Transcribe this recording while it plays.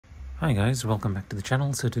Hi guys, welcome back to the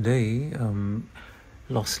channel. So today,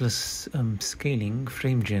 lossless scaling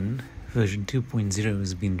FrameGen version 2.0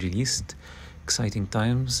 has been released. Exciting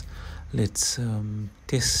times. Let's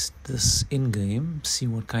test this in-game, see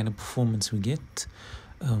what kind of performance we get.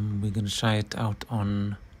 We're going to try it out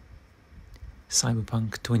on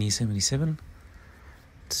Cyberpunk 2077.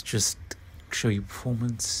 Let's just show you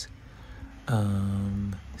performance.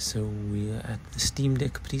 So we're at the Steam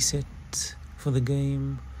Deck preset for the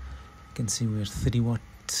game. You can see we're 30 watt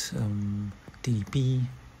TDP.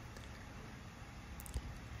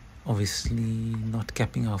 Obviously not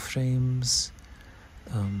capping our frames.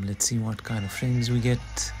 Let's see what kind of frames we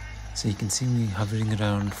get. So you can see we're hovering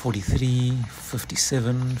around 43,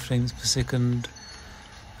 57 frames per second.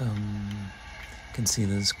 You can see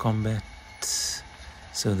there's combat,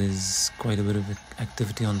 so there's quite a bit of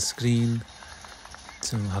activity on screen.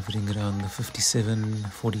 So hovering around the 57,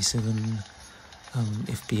 47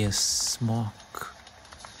 FPS mark.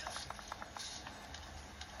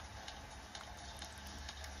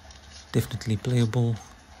 Definitely playable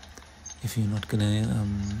if you're not gonna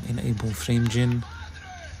enable FrameGen.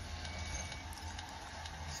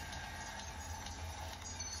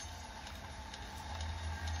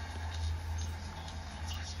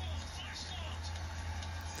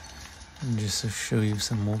 And just to show you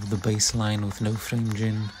some more of the baseline with no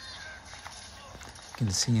FrameGen. You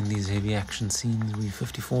can see in these heavy action scenes we're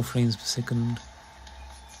 54 frames per second.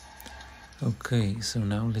 Okay, so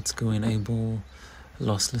now let's go enable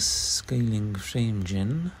lossless scaling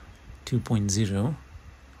FrameGen 2.0.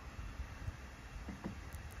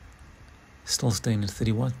 Still staying at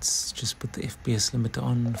 30 watts, just put the FPS limiter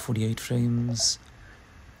on, 48 frames,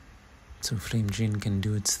 so FrameGen can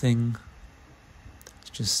do its thing.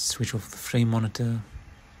 Just switch off the frame monitor.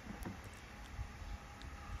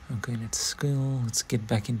 Okay, let's scale, let's get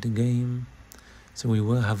back into game. So we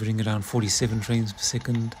were hovering around 47 frames per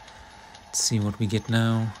second. Let's see what we get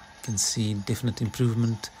now. You can see definite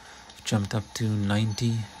improvement. We've jumped up to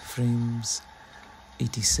 90 frames,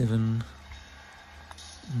 87.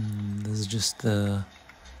 This is just the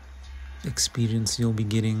experience you'll be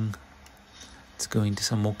getting. Let's go into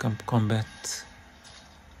some more combat.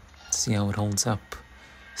 See how it holds up.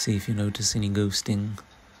 See if you notice any ghosting.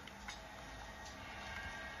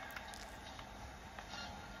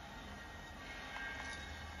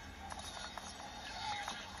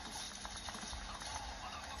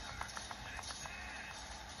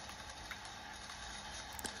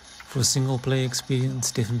 For a single player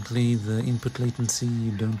experience, definitely the input latency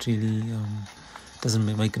don't really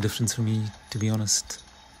doesn't make a difference for me, to be honest.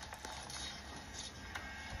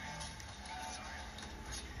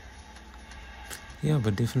 Yeah,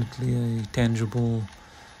 but definitely a tangible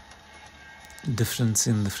difference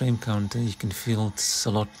in the frame counter. You can feel it's a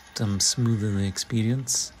lot smoother, the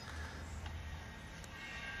experience.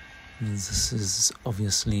 And this is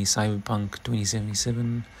obviously Cyberpunk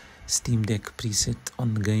 2077 Steam Deck preset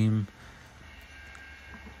on the game.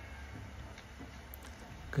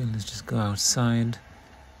 Okay, let's just go outside,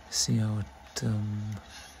 see how it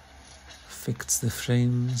affects the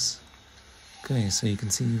frames. Okay, so you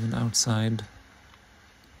can see even outside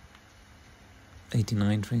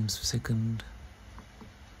 89 frames per second.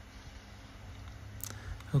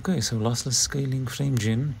 Okay, so lossless scaling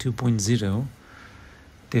FrameGen 2.0,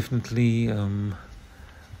 definitely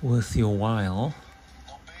worth your while.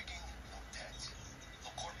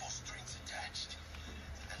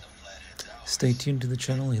 Stay tuned to the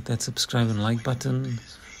channel, hit that subscribe and like button.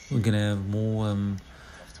 We're gonna have more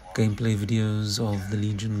gameplay videos of the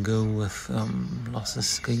Legion Go with lossless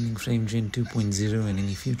scaling FrameGen 2.0 and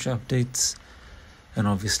any future updates. And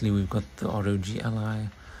obviously we've got the ROG Ally.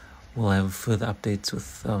 We'll have further updates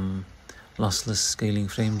with lossless scaling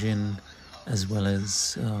FrameGen, as well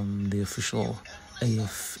as the official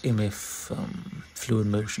AF/MF fluid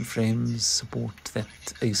motion frames support that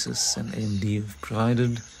Asus and AMD have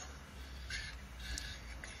provided.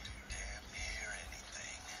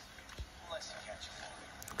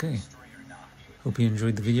 Okay, hope you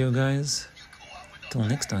enjoyed the video, guys. Till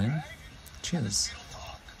next time, cheers.